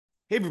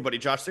Hey everybody,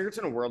 Josh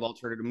Sigurdson of World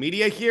Alternative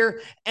Media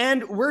here,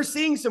 and we're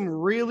seeing some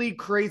really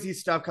crazy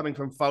stuff coming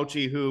from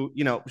Fauci, who,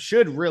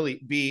 should really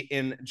be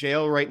in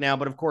jail right now.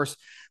 But of course,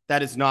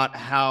 that is not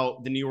how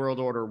the New World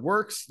Order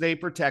works. They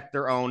protect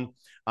their own.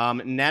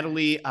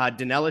 Natalie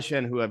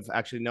Denelishan, who I've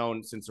actually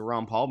known since the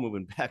Ron Paul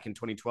movement back in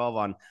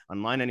 2012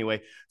 online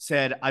anyway,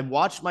 said, I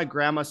watched my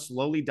grandma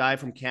slowly die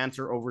from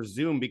cancer over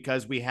Zoom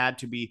because we had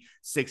to be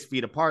 6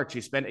 feet apart. She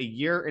spent a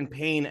year in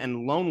pain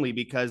and lonely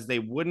because they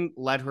wouldn't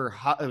let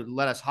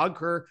us hug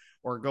her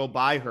or go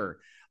by her.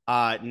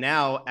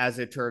 Now, as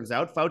it turns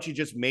out, Fauci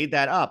just made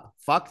that up.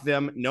 Fuck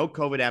them, no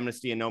COVID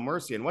amnesty and no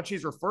mercy. And what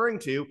she's referring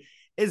to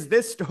is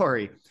this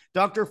story.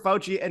 Dr.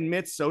 Fauci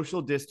admits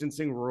social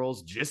distancing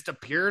rules just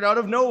appeared out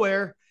of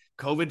nowhere.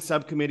 COVID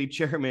subcommittee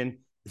chairman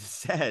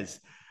says.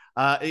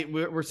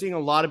 We're seeing a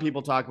lot of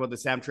people talk about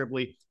this. Sam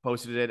Tripoli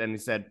posted it and he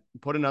said,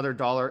 put another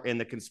dollar in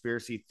the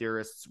conspiracy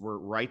theorists were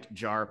right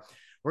jar.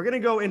 We're going to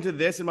go into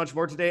this and much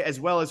more today, as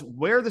well as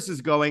where this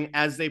is going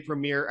as they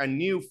premiere a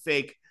new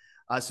fake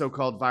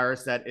so-called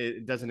virus that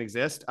it doesn't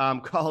exist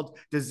called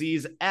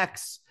Disease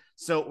X.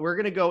 So we're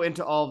going to go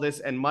into all of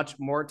this and much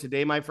more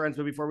today, my friends.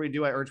 But before we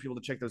do, I urge people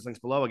to check those links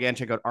below. Again,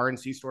 check out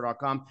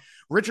rncstore.com.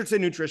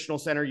 Richardson Nutritional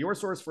Center, your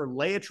source for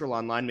Laetrile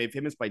online, made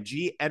famous by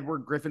G.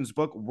 Edward Griffin's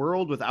book,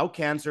 World Without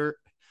Cancer.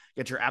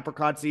 Get your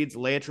apricot seeds,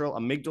 Laetrile,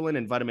 amygdalin,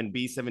 and vitamin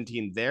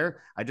B17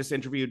 there. I just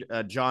interviewed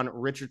John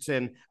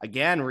Richardson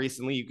again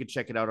recently. You could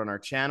check it out on our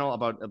channel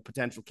about a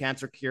potential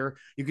cancer cure.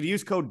 You could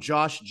use code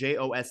JOSH,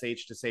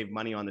 J-O-S-H, to save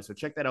money on this. So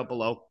check that out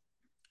below.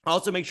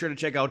 Also, make sure to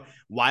check out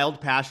Wild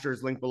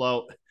Pastures, link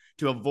below,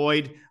 to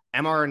avoid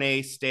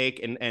mRNA steak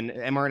and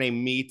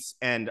mRNA meats,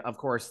 and of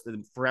course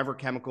the forever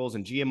chemicals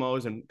and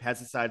GMOs and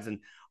pesticides and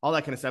all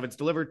that kind of stuff. It's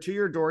delivered to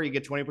your door. You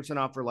get 20%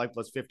 off for life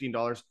plus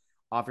 $15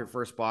 off your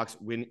first box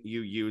when you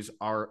use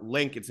our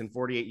link. It's in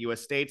 48 US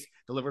states,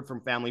 delivered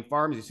from family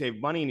farms. You save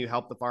money and you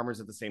help the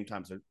farmers at the same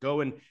time. So go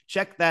and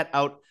check that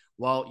out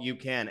while you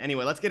can.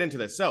 Anyway, let's get into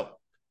this. So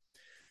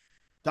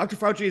Dr.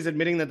 Fauci is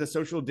admitting that the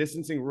social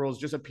distancing rules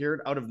just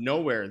appeared out of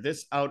nowhere.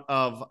 This out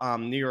of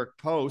New York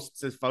Post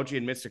says Fauci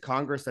admits to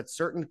Congress that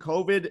certain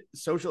COVID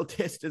social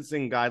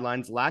distancing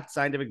guidelines lacked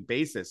scientific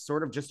basis,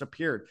 sort of just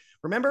appeared.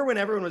 Remember when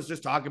everyone was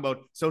just talking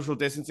about social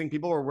distancing?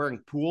 People were wearing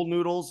pool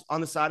noodles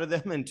on the side of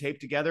them and taped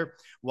together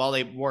while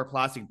they wore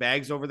plastic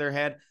bags over their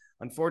head.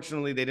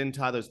 Unfortunately, they didn't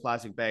tie those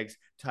plastic bags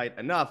tight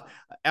enough,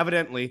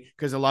 evidently,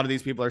 because a lot of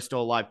these people are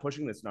still alive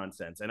pushing this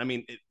nonsense. And I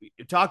mean,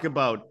 talk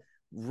about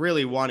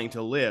really wanting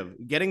to live,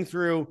 getting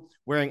through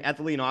wearing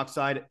ethylene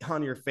oxide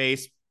on your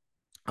face,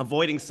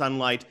 avoiding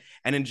sunlight,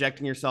 and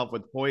injecting yourself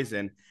with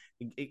poison.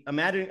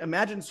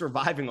 Imagine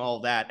surviving all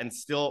that and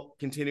still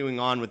continuing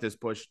on with this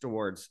push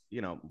towards,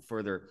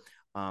 further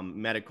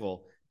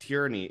medical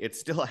tyranny. It's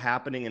still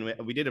happening.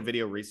 And we did a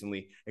video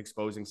recently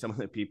exposing some of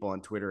the people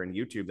on Twitter and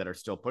YouTube that are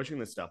still pushing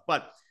this stuff.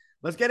 But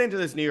let's get into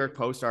this New York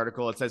Post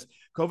article. It says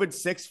COVID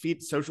 6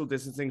 feet social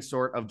distancing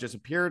sort of just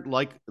appeared,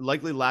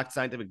 likely lacked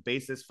scientific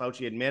basis,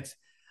 Fauci admits.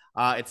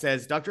 It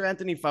says Dr.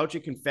 Anthony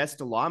Fauci confessed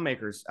to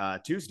lawmakers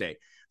Tuesday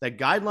that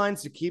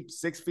guidelines to keep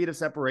 6 feet of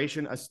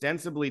separation,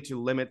 ostensibly to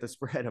limit the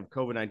spread of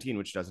COVID-19,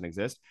 which doesn't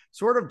exist,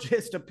 sort of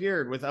just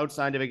appeared without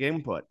scientific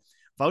input.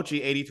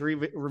 Fauci, 83,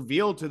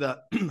 revealed to the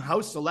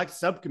House Select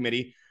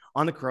Subcommittee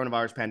on the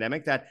coronavirus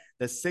pandemic that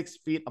the 6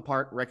 feet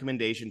apart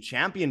recommendation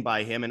championed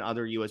by him and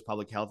other U.S.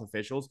 public health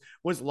officials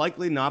was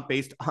likely not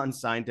based on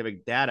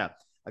scientific data,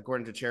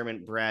 according to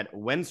Chairman Brad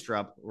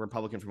Wenstrup,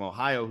 Republican from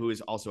Ohio, who is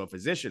also a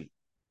physician.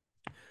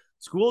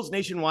 Schools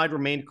nationwide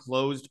remained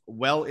closed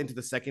well into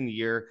the second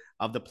year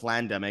of the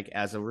pandemic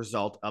as a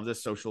result of the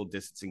social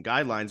distancing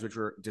guidelines, which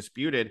were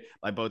disputed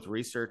by both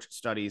research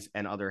studies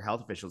and other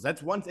health officials.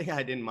 That's one thing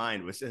I didn't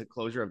mind, was the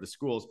closure of the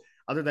schools,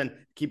 other than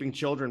keeping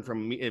children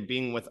from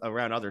being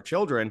around other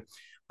children.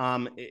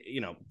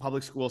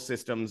 Public school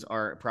systems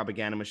are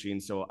propaganda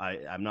machines, so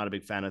I'm not a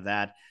big fan of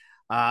that.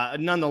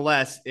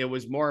 Nonetheless, it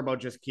was more about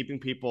just keeping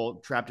people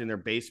trapped in their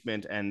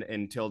basement and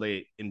until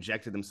they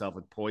injected themselves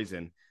with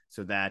poison,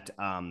 so that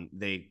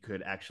they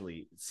could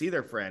actually see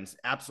their friends.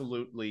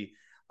 Absolutely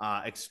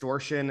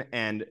extortion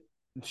and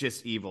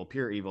just evil,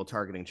 pure evil,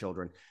 targeting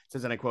children. It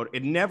says, and I quote,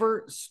 "It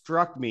never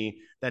struck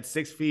me that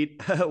 6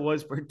 feet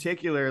was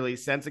particularly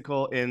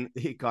sensical in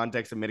the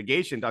context of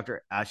mitigation."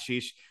 Dr.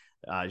 Ashish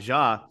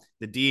Jha,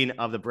 the dean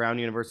of the Brown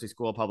University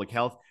School of Public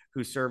Health,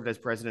 who served as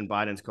President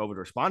Biden's COVID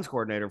response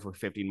coordinator for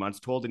 15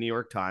 months, told the New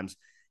York Times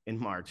in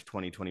March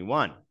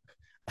 2021.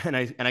 And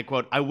I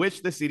quote, "I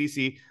wish the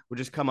CDC would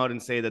just come out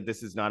and say that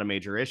this is not a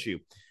major issue."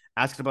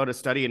 Asked about a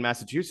study in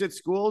Massachusetts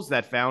schools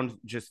that found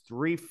just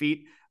 3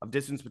 feet of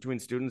distance between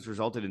students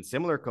resulted in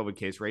similar COVID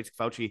case rates,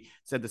 Fauci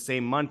said the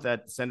same month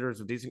that the Centers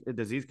of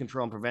Disease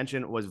Control and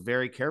Prevention was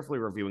very carefully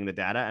reviewing the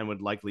data and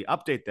would likely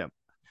update them.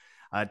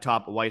 A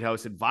top White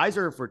House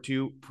advisor for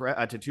two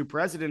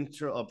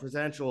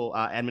presidential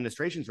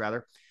administrations,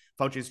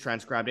 Fauci's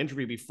transcribed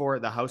interview before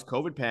the House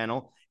COVID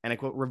panel, and I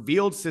quote,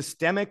 "revealed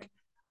systemic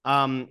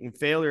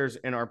failures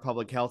in our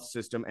public health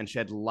system and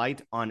shed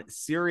light on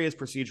serious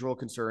procedural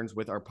concerns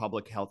with our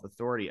public health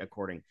authority,"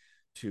 according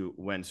to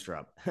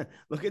Wenstrup.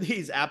 Look at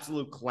these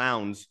absolute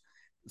clowns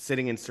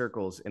sitting in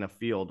circles in a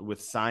field with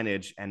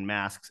signage and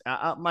masks.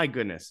 My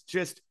goodness,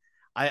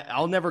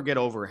 I'll never get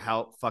over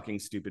how fucking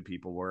stupid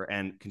people were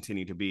and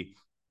continue to be.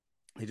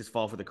 They just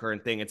fall for the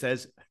current thing. It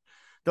says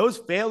those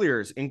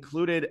failures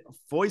included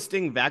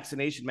foisting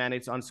vaccination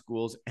mandates on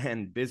schools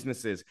and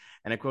businesses.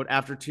 And I quote,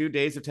 after 2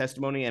 days of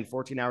testimony and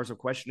 14 hours of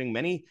questioning,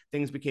 many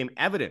things became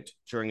evident.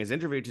 During his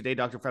interview today,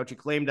 Dr. Fauci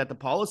claimed that the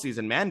policies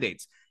and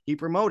mandates he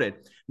promoted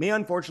may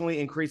unfortunately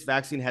increase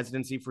vaccine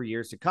hesitancy for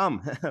years to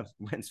come.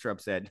 Wenstrup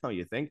said, no,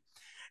 you think?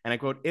 And I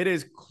quote, it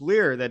is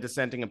clear that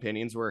dissenting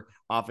opinions were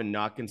often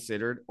not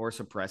considered or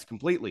suppressed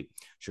completely.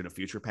 Should a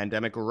future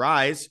pandemic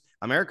arise,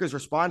 America's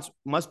response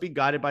must be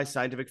guided by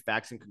scientific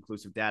facts and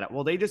conclusive data.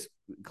 Well, they just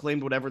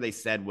claimed whatever they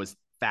said was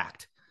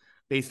fact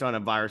based on a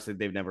virus that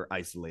they've never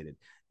isolated.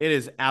 It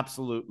is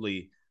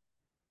absolutely,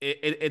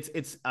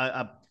 it's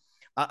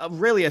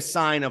really a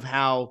sign of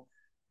how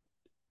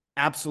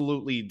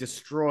absolutely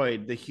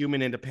destroyed the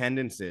human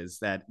independences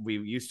that we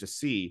used to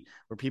see,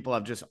 where people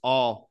have just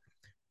all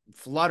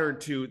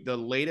fluttered to the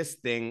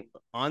latest thing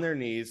on their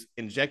knees,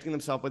 injecting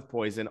themselves with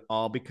poison,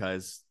 all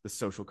because the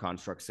social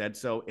construct said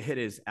so. It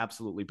is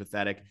absolutely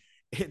pathetic.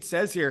 It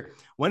says here,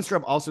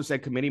 Wenstrup also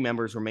said committee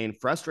members remain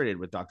frustrated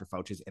with Dr.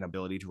 Fauci's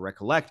inability to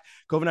recollect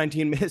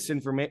COVID-19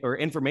 misinformation or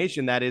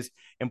information that is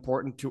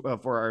important to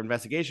for our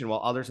investigation,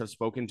 while others have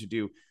spoken to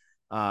do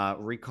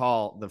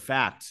recall the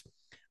facts.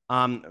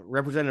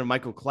 Representative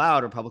Michael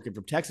Cloud, Republican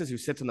from Texas, who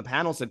sits on the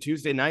panel, said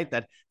Tuesday night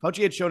that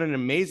Fauci had shown an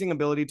amazing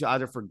ability to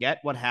either forget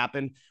what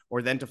happened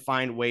or then to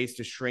find ways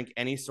to shrink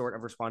any sort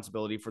of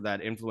responsibility for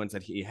that influence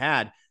that he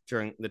had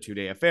during the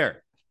 2-day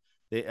affair.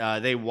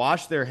 They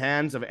washed their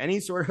hands of any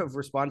sort of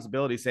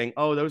responsibility, saying,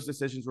 oh, those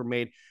decisions were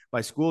made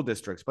by school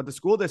districts. But the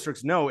school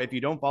districts know if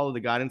you don't follow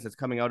the guidance that's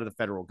coming out of the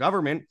federal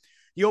government,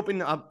 you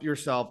open up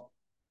yourself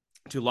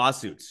to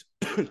lawsuits,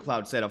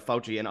 Cloud said of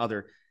Fauci and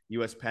other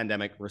U.S.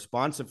 pandemic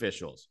response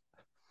officials.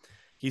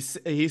 He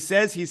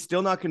says he's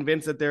still not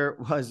convinced that there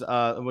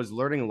was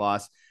learning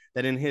loss,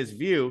 that in his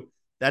view,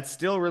 that's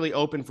still really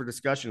open for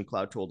discussion,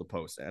 Cloud told the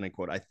Post. And I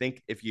quote, I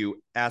think if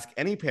you ask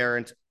any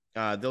parent,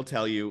 they'll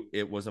tell you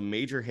it was a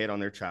major hit on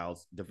their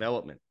child's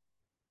development.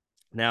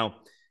 Now,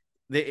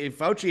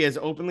 Fauci has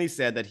openly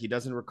said that he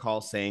doesn't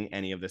recall saying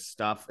any of this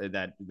stuff,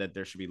 that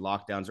there should be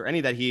lockdowns or any,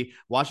 that he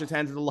washed his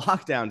hands of the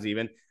lockdowns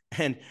even.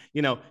 And,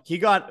 you know, he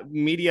got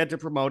media to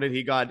promote it.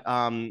 He got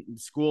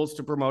schools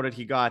to promote it.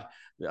 He got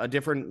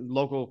different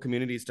local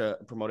communities to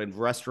promote it,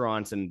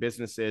 restaurants and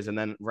businesses. And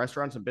then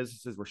restaurants and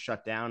businesses were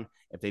shut down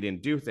if they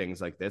didn't do things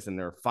like this, and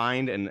they're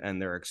fined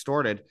and they're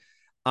extorted.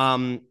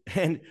 And,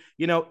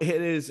 you know,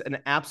 it is an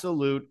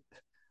absolute,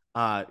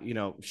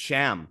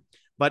 sham.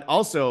 But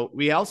also,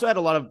 we also had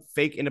a lot of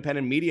fake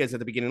independent medias at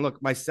the beginning.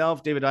 Look,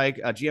 myself, David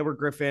Icke, G. Edward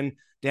Griffin,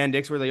 Dan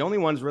Dix were the only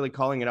ones really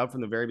calling it out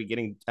from the very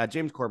beginning.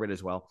 James Corbett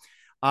as well.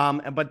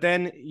 But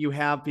then you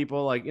have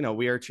people like, you know,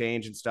 We Are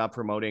Change and stuff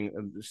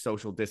promoting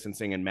social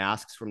distancing and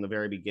masks from the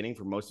very beginning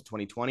for most of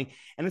 2020.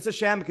 And it's a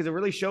sham because it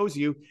really shows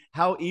you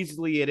how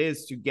easily it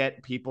is to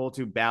get people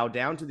to bow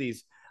down to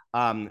these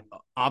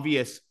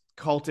obvious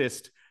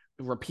cultist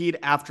repeat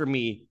after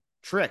me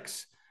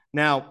tricks.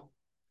 Now,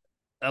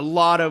 a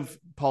lot of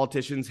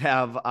politicians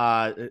have,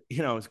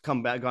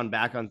 gone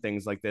back on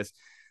things like this.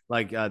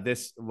 Like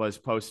this was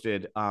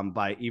posted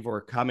by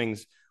Ivor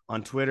Cummings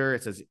on Twitter.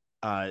 It says,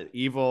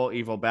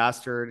 evil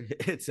bastard.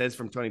 It says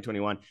from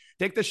 2021,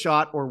 take the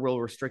shot or we'll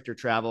restrict your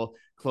travel,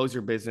 close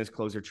your business,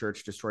 close your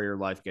church, destroy your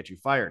life, get you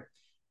fired.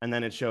 And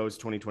then it shows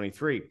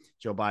 2023,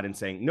 Joe Biden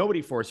saying,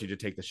 nobody forced you to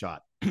take the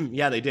shot.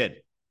 Yeah, they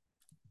did.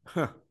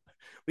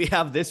 We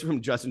have this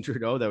from Justin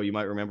Trudeau, that you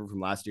might remember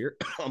from last year,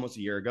 almost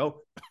a year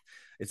ago.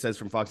 It says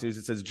from Fox News,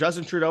 it says,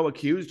 Justin Trudeau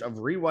accused of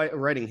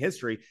rewriting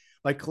history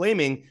by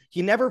claiming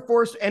he never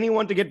forced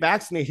anyone to get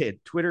vaccinated.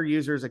 Twitter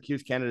users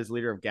accused Canada's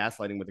leader of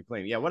gaslighting with the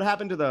claim. Yeah, what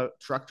happened to the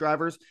truck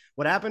drivers?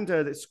 What happened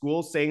to the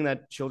schools saying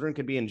that children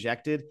could be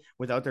injected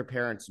without their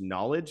parents'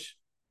 knowledge?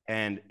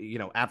 And, you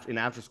know, in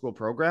after-school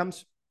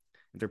programs,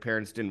 if their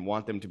parents didn't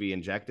want them to be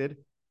injected?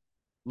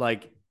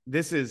 Like,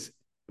 this is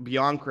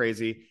beyond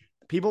crazy.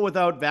 People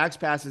without vax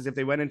passes, if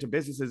they went into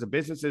businesses, the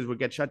businesses would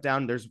get shut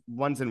down. There's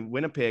ones in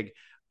Winnipeg,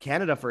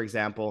 Canada, for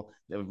example,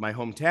 my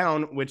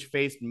hometown, which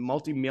faced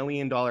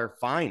multi-million-dollar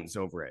fines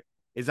over it.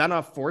 Is that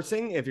not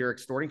forcing if you're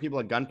extorting people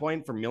at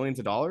gunpoint for millions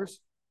of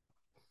dollars?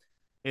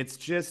 It's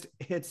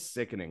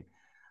sickening.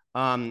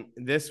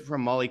 This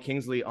from Molly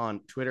Kingsley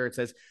on Twitter. It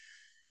says,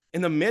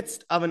 in the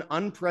midst of an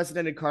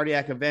unprecedented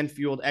cardiac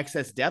event-fueled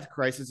excess death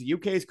crisis, the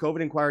UK's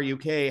COVID Inquiry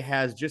UK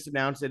has just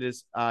announced it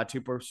is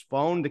to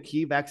postpone the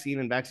key vaccine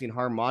and vaccine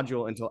harm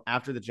module until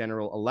after the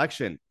general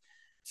election.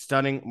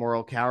 Stunning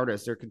moral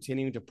cowardice. They're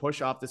continuing to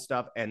push off this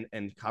stuff and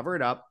cover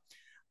it up.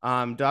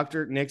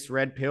 Dr. Nick's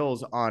Red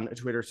Pills on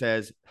Twitter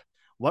says,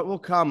 what will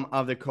come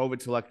of the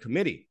COVID Select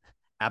Committee?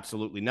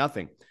 Absolutely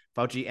nothing.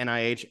 Fauci,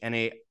 NIH,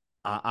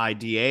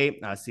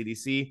 NIDA,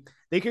 CDC,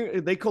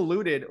 they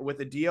colluded with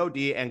the DOD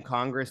and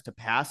Congress to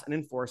pass and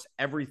enforce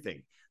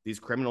everything.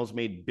 These criminals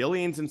made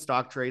billions in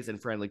stock trades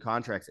and friendly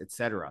contracts,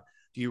 etc.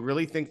 Do you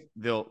really think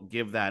they'll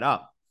give that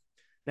up?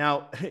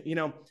 Now,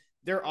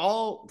 they're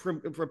all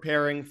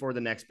preparing for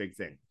the next big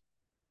thing.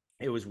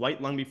 It was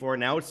white lung before.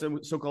 Now it's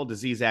so-called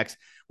disease X,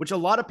 which a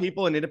lot of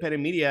people in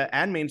independent media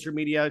and mainstream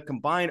media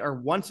combined are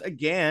once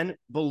again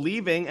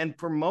believing and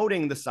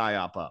promoting the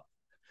psyop of.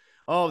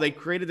 Oh, they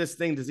created this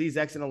thing, disease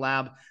X, in a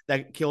lab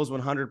that kills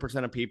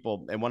 100% of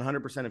people and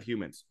 100% of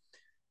humans.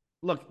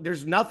 Look,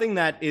 there's nothing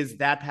that is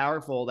that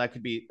powerful that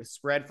could be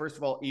spread. First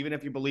of all, even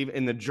if you believe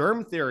in the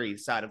germ theory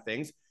side of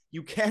things,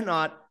 you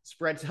cannot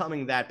spread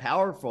something that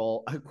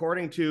powerful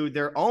according to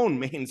their own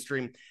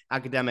mainstream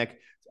academic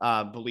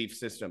belief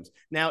systems.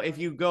 Now, if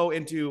you go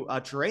into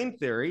terrain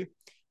theory,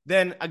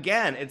 then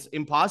again, it's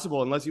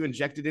impossible unless you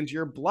inject it into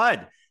your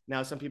blood.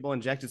 Now, some people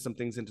injected some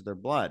things into their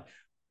blood.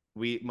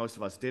 Most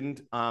of us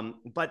didn't.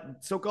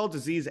 But so-called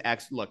disease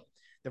X, look,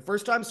 the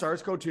first time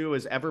SARS-CoV-2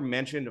 was ever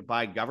mentioned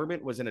by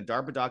government was in a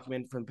DARPA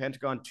document from the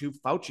Pentagon to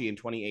FAUCI in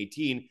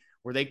 2018,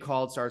 where they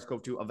called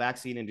SARS-CoV-2 a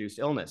vaccine-induced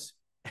illness.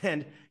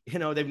 And,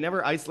 they've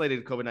never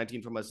isolated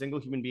COVID-19 from a single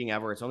human being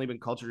ever. It's only been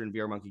cultured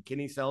in monkey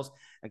kidney cells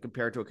and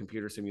compared to a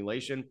computer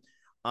simulation.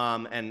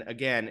 And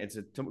again, it's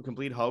a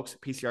complete hoax.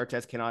 PCR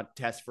tests cannot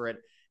test for it.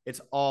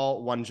 It's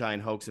all one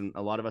giant hoax. And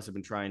a lot of us have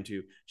been trying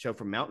to show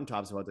from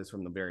mountaintops about this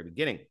from the very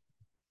beginning.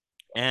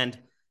 And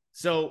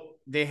so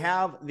they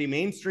have the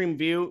mainstream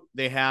view,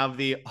 they have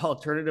the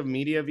alternative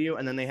media view,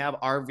 and then they have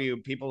our view,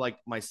 people like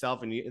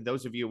myself and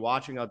those of you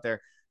watching out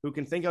there who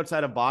can think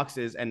outside of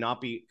boxes and not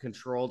be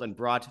controlled and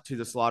brought to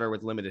the slaughter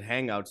with limited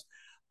hangouts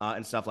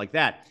and stuff like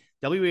that.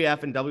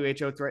 WEF and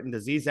WHO threaten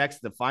disease X,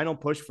 the final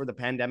push for the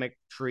pandemic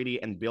treaty,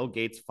 and Bill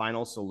Gates'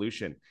 final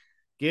solution.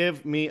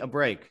 Give me a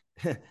break.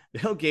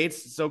 Bill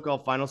Gates'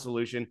 so-called final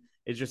solution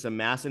is just a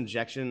mass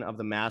injection of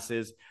the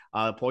masses,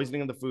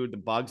 poisoning of the food, the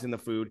bugs in the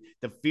food,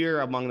 the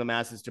fear among the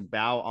masses to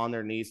bow on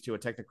their knees to a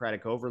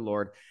technocratic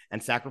overlord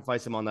and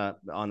sacrifice him on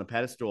the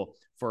pedestal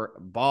for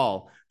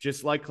ball,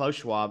 just like Klaus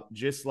Schwab,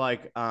 just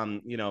like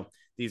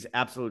these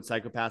absolute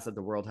psychopaths at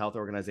the World Health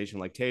Organization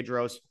like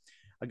Tedros.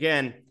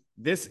 Again,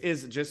 this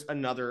is just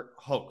another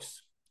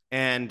hoax,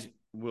 and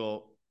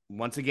we'll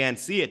once again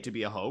see it to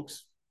be a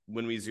hoax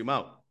when we zoom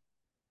out.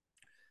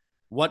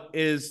 What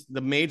is the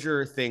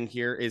major thing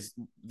here is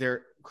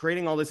they're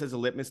creating all this as a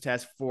litmus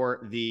test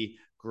for the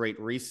Great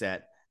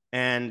Reset.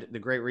 And the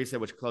Great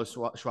Reset, which Klaus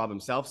Schwab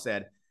himself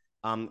said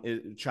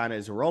China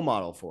is a role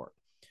model for.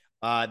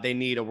 They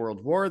need a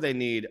world war. They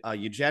need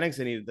eugenics.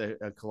 They need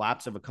the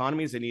collapse of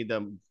economies. They need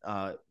the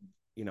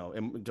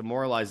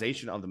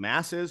demoralization of the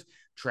masses,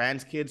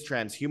 trans kids,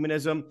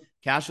 transhumanism,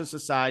 cashless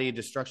society,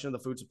 destruction of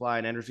the food supply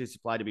and energy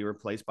supply to be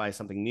replaced by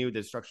something new,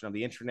 the destruction of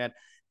the internet,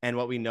 and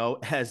what we know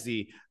as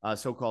the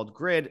so-called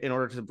grid, in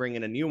order to bring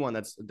in a new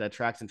one that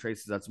tracks and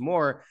traces that's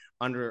more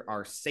under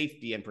our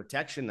safety and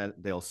protection,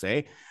 that they'll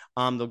say.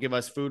 They'll give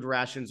us food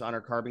rations on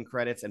our carbon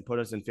credits and put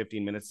us in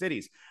 15-minute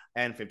cities.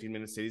 And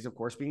 15-minute cities, of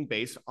course, being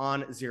based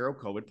on zero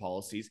COVID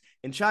policies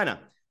in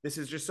China. This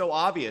is just so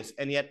obvious,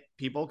 and yet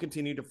people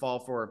continue to fall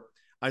for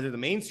either the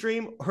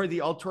mainstream or the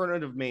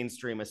alternative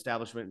mainstream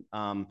establishment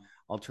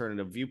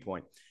alternative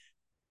viewpoint.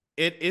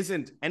 It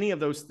isn't any of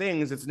those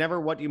things. It's never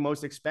what you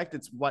most expect.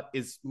 It's what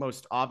is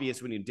most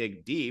obvious when you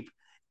dig deep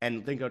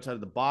and think outside of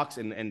the box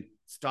and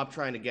stop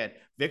trying to get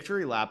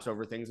victory laps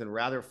over things and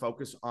rather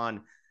focus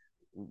on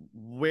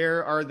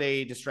where are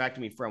they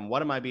distracting me from?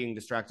 What am I being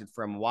distracted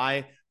from?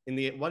 What in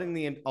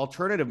the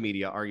alternative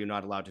media are you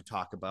not allowed to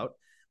talk about?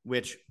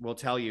 Which will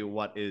tell you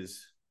what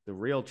is the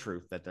real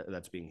truth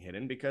that's being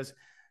hidden, because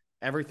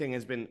everything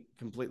has been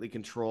completely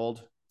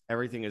controlled.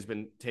 Everything has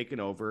been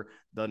taken over.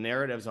 The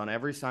narratives on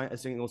every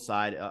single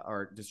side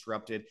are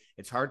disrupted.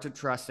 It's hard to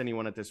trust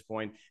anyone at this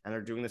point, and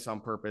they're doing this on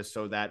purpose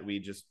so that we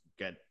just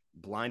get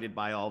blinded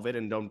by all of it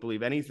and don't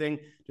believe anything,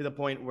 to the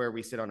point where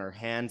we sit on our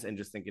hands and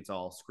just think it's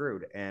all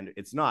screwed. And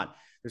it's not.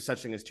 There's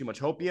such thing as too much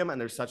hopium,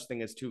 and there's such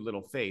thing as too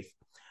little faith.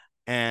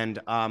 And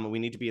we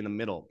need to be in the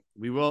middle.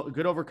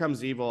 Good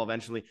overcomes evil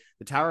eventually.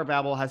 The Tower of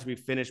Babel has to be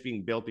finished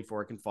being built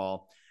before it can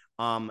fall.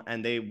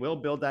 And they will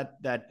build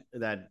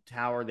that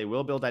tower. They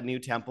will build that new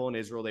temple in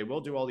Israel. They will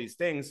do all these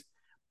things,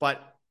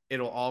 but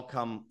it'll all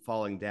come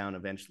falling down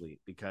eventually,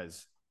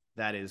 because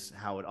that is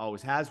how it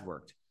always has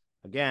worked.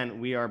 Again,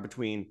 we are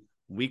between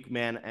weak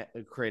men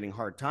creating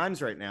hard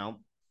times right now.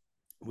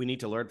 We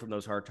need to learn from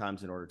those hard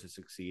times in order to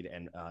succeed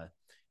and,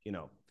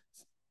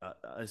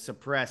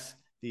 suppress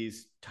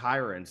these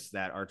tyrants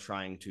that are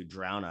trying to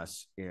drown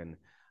us in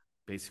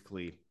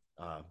basically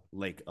a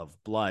lake of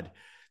blood.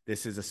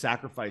 This is a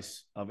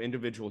sacrifice of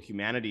individual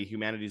humanity.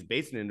 Humanity is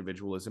based in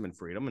individualism and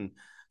freedom and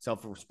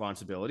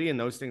self-responsibility. And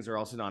those things are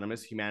all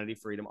synonymous: humanity,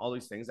 freedom, all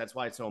these things. That's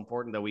why it's so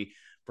important that we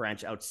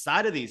branch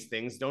outside of these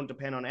things. Don't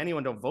depend on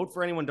anyone. Don't vote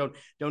for anyone.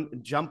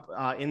 Don't jump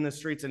in the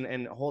streets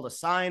and hold a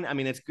sign. I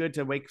mean, it's good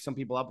to wake some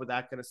people up with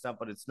that kind of stuff,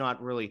 but it's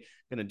not really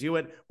going to do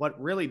it. What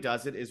really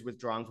does it is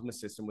withdrawing from the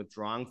system,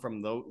 withdrawing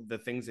from the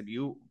things that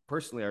you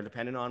personally are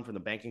dependent on, from the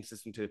banking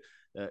system to,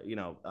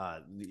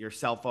 your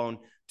cell phone,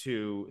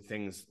 to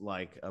things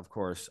like, of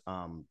course,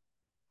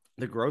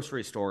 the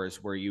grocery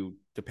stores where you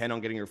depend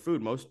on getting your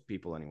food, most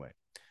people anyway.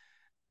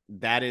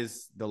 that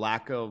is the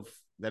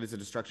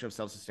destruction of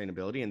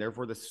self-sustainability, and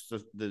therefore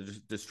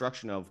the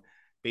destruction of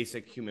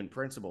basic human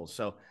principles.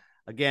 So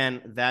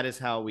again, that is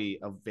how we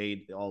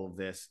evade all of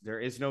this. There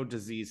is no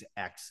disease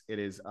X. It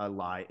is a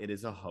lie. It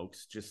is a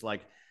hoax, just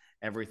like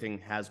everything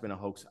has been a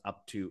hoax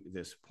up to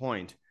this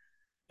point.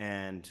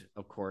 And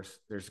of course,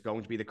 there's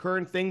going to be the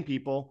current thing,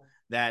 people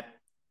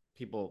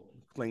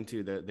cling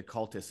to, the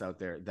cultists out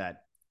there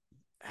that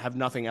have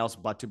nothing else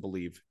but to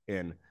believe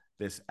in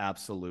this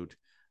absolute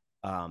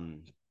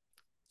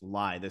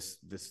lie, this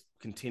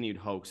continued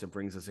hoax that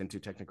brings us into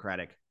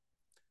technocratic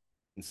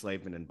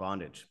enslavement and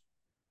bondage.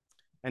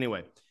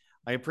 Anyway,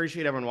 I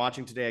appreciate everyone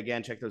watching today.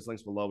 Again, check those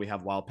links below. We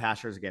have Wild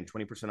Pastures. Again,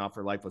 20% off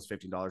for life plus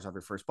 $15 off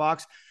your first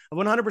box of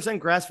 100%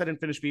 grass-fed and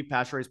finished beef,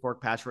 pasture-raised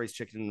pork, pasture-raised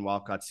chicken, and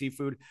wild-caught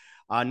seafood.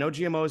 No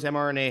GMOs,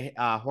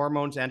 mRNA,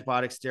 hormones,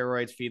 antibiotics,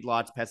 steroids,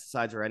 feedlots,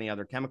 pesticides, or any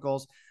other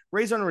chemicals.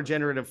 Raised on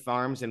regenerative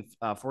farms in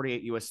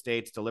 48 U.S.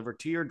 states, delivered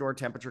to your door,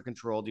 temperature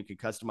controlled. You can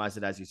customize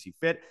it as you see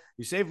fit.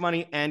 You save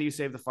money and you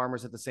save the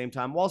farmers at the same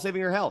time while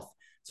saving your health.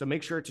 So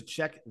make sure to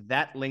check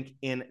that link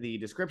in the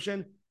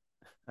description.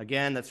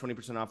 Again, that's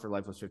 20% off for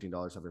life plus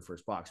 $15 off your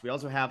first box. We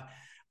also have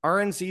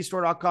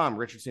rncstore.com,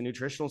 Richardson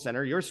Nutritional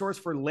Center, your source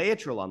for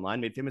Laetrile online,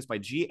 made famous by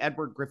G.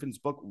 Edward Griffin's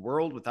book,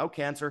 World Without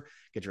Cancer.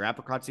 Get your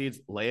apricot seeds,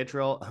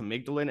 Laetrile,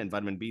 amygdalin, and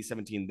vitamin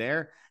B17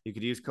 there. You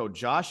could use code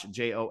JOSH,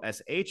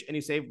 J-O-S-H, and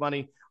you save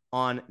money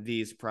on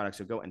these products.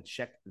 So go and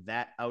check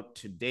that out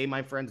today,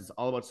 my friends. It's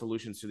all about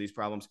solutions to ththese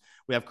problems.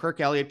 We have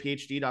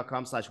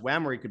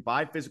KirkElliottPhD.com/wham, where you could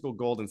buy physical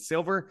gold and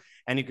silver,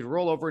 and you could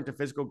roll over into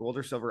physical gold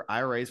or silver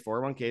IRAs,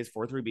 401ks,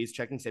 403bs,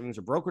 checking, savings,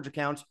 or brokerage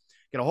accounts.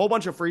 Get a whole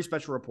bunch of free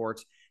special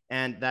reports,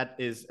 and that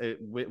is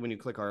when you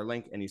click our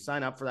link and you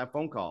sign up for that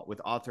phone call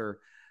with author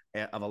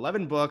of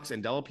 11 books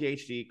and double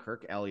PhD,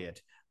 Kirk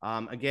Elliott.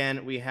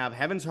 Again, we have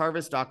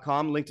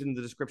heavensharvest.com linked in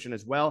the description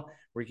as well,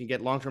 where you can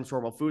get long-term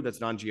storable food that's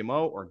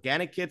non-GMO,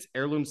 organic kits,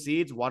 heirloom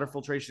seeds, water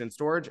filtration and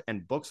storage,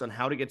 and books on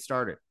how to get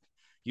started.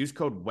 Use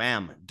code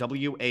WHAM,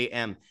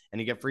 W-A-M,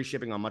 and you get free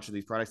shipping on much of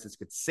these products. This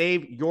could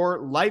save your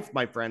life,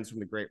 my friends, from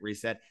the Great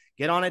Reset.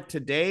 Get on it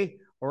today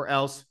or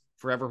else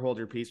forever hold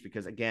your peace,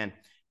 because, again,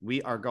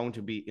 we are going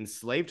to be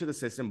enslaved to the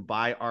system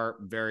by our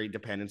very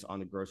dependence on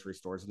the grocery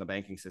stores and the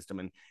banking system.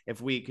 And if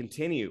we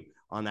continue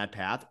on that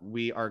path,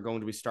 we are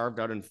going to be starved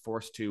out and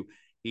forced to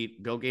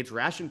eat Bill Gates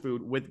ration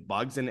food with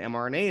bugs and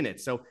mRNA in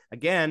it. So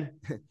again,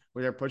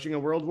 where they're pushing a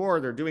world war,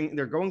 they're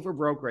going for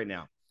broke right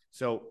now.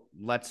 So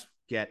let's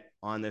get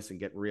on this and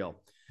get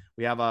real.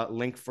 We have a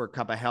link for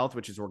Cup of Health,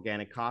 which is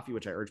organic coffee,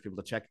 which I urge people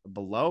to check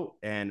below,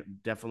 and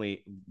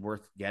definitely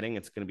worth getting.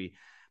 It's going to be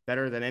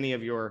better than any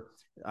of your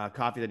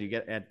coffee that you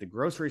get at the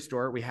grocery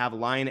store. We have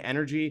Lion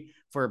Energy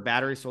for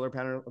battery, solar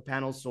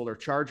panels, solar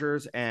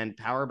chargers, and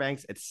power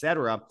banks,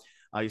 etc.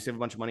 You save a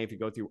bunch of money if you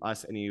go through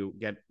us and you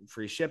get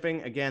free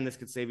shipping. Again, this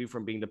could save you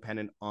from being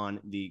dependent on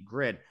the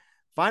grid.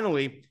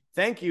 Finally,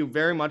 thank you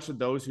very much to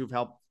those who've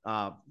helped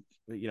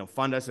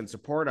fund us and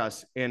support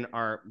us in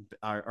our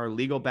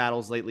legal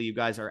battles lately. You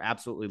guys are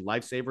absolutely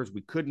lifesavers.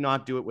 We could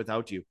not do it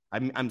without you.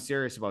 I'm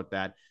serious about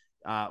that.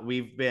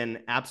 We've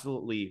been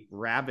absolutely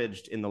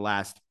ravaged in the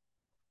last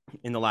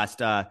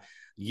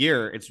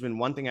year. It's been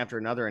one thing after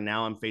another, and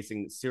now I'm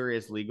facing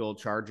serious legal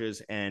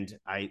charges, and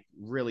I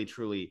really,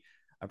 truly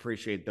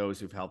appreciate those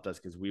who've helped us,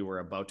 because we were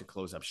about to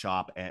close up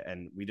shop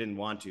and we didn't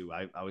want to.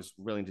 I was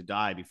willing to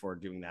die before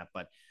doing that,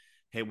 but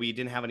hey, we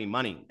didn't have any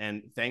money,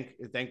 and thank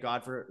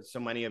God for so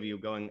many of you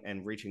going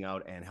and reaching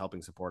out and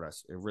helping support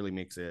us. It really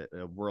makes a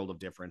world of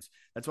difference.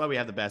 That's why we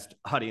have the best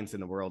audience in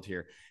the world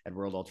here at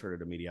World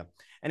Alternative Media.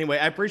 Anyway,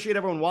 I appreciate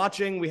everyone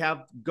watching. We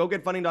have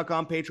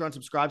GoGetFunding.com, Patreon,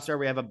 Subscribestar.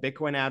 We have a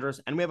Bitcoin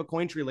address, and we have a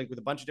Cointree link with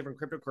a bunch of different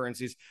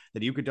cryptocurrencies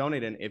that you could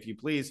donate in if you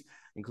please,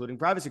 including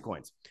privacy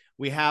coins.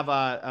 We have,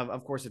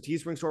 of course, a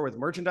Teespring store with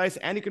merchandise,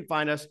 and you can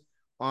find us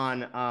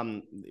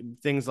on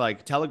things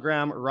like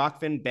Telegram,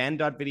 Rockfin,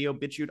 Band.video,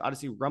 BitChute,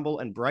 Odyssey, Rumble,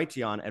 and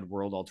Brighteon at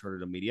World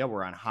Alternative Media.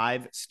 We're on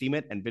Hive,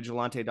 Steemit, and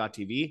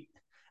Vigilante.tv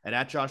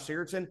at Josh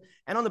Sigurdsson,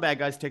 and on the Bad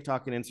Guys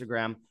TikTok and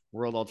Instagram,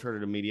 World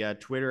Alternative Media,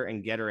 Twitter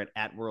and Getter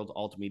at World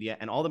Alt Media,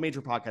 and all the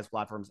major podcast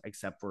platforms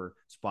except for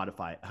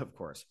Spotify, of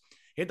course.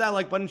 Hit that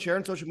like button, share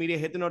on social media,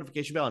 hit the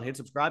notification bell, and hit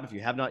subscribe if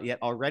you have not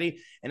yet already.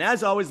 And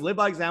as always, live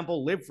by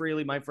example, live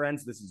freely, my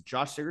friends. This is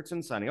Josh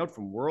Sigurdsson signing out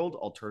from World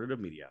Alternative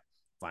Media.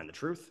 Find the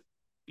truth.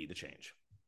 Be the change.